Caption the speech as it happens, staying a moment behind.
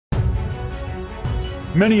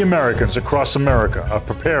Many Americans across America are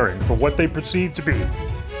preparing for what they perceive to be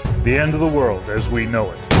the end of the world as we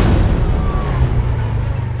know it.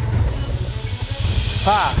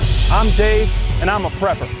 Hi, I'm Dave, and I'm a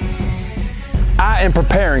prepper. I am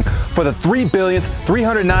preparing for the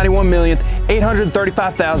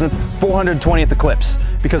 3,391,835,420th eclipse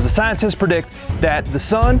because the scientists predict that the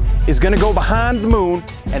sun is going to go behind the moon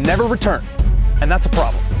and never return, and that's a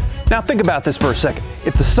problem. Now think about this for a second.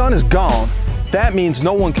 If the sun is gone, that means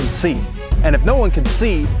no one can see, and if no one can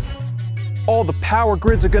see, all the power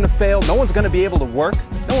grids are going to fail, no one's going to be able to work,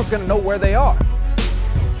 no one's going to know where they are,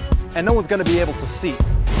 and no one's going to be able to see.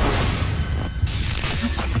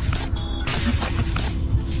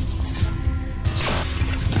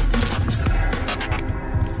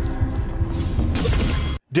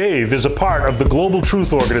 Dave is a part of the Global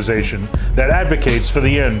Truth Organization that advocates for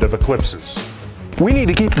the end of eclipses. We need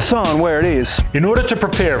to keep the sun where it is. In order to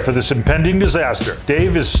prepare for this impending disaster,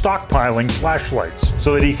 Dave is stockpiling flashlights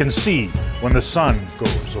so that he can see when the sun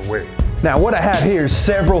goes away. Now what I have here is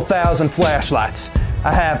several thousand flashlights.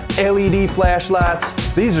 I have LED flashlights.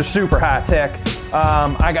 These are super high tech.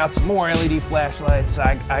 I got some more LED flashlights.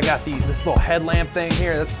 I got this little headlamp thing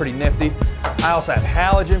here. That's pretty nifty. I also have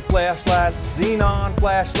halogen flashlights, xenon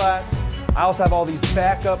flashlights. I also have all these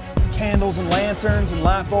backup candles and lanterns and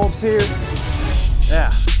light bulbs here.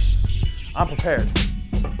 Yeah, I'm prepared.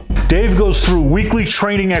 Dave goes through weekly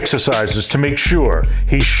training exercises to make sure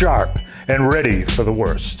he's sharp and ready for the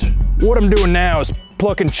worst. What I'm doing now is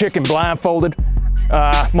plucking chicken blindfolded.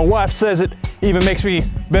 My wife says it even makes me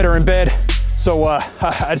better in bed, so I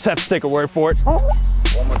just have to take her word for it. One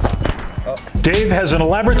more time. Dave has an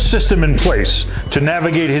elaborate system in place to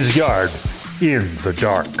navigate his yard in the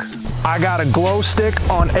dark. I got a glow stick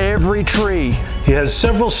on every tree. He has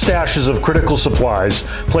several stashes of critical supplies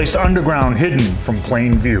placed underground, hidden from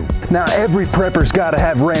plain view. Now every prepper's got to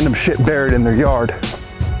have random shit buried in their yard.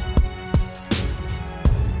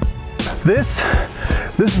 This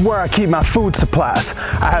is where I keep my food supplies.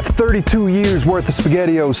 I have 32 years worth of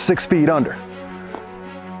SpaghettiOs 6 feet under.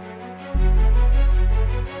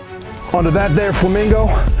 Under that there flamingo,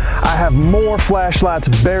 I have more flashlights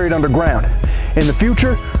buried underground. In the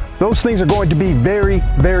future, those things are going to be very,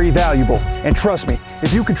 very valuable. And trust me,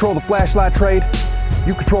 if you control the flashlight trade,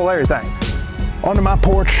 you control everything. Under my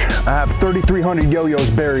porch, I have 3,300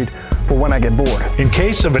 yo-yos buried for when I get bored. In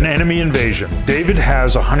case of an enemy invasion, David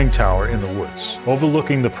has a hunting tower in the woods,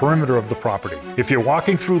 overlooking the perimeter of the property. If you're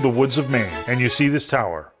walking through the woods of Maine and you see this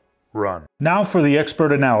tower, run. Now for the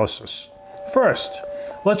expert analysis. First,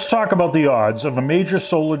 let's talk about the odds of a major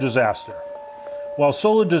solar disaster. While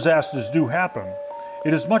solar disasters do happen,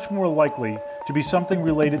 it is much more likely to be something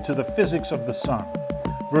related to the physics of the sun,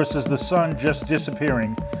 versus the sun just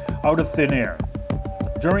disappearing out of thin air.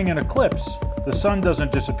 During an eclipse, the sun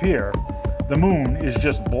doesn't disappear, the moon is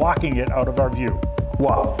just blocking it out of our view.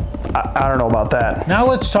 Wow, I don't know about that. Now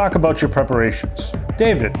let's talk about your preparations.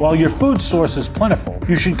 David, while your food source is plentiful,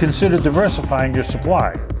 you should consider diversifying your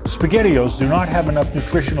supply. SpaghettiOs do not have enough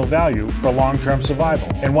nutritional value for long-term survival,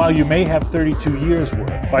 and while you may have 32 years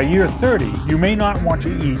worth, by year 30, you may not want to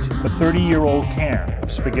eat a 30-year-old can of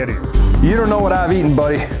SpaghettiOs. You don't know what I've eaten,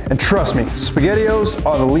 buddy, and trust me, SpaghettiOs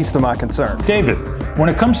are the least of my concern. David, when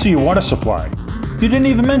it comes to your water supply, you didn't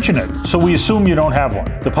even mention it, so we assume you don't have one.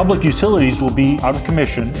 The public utilities will be out of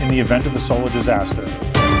commission in the event of a solar disaster.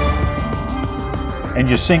 And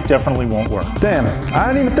your sink definitely won't work. Damn, I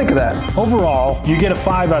didn't even think of that. Overall, you get a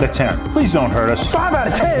 5 out of 10. Please don't hurt us. 5 out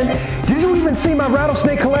of 10? Did you even see my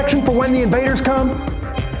rattlesnake collection for when the invaders come?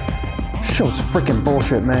 Show's freaking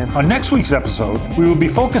bullshit, man. On next week's episode, we will be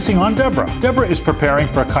focusing on Deborah. Deborah is preparing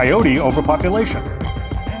for a coyote overpopulation.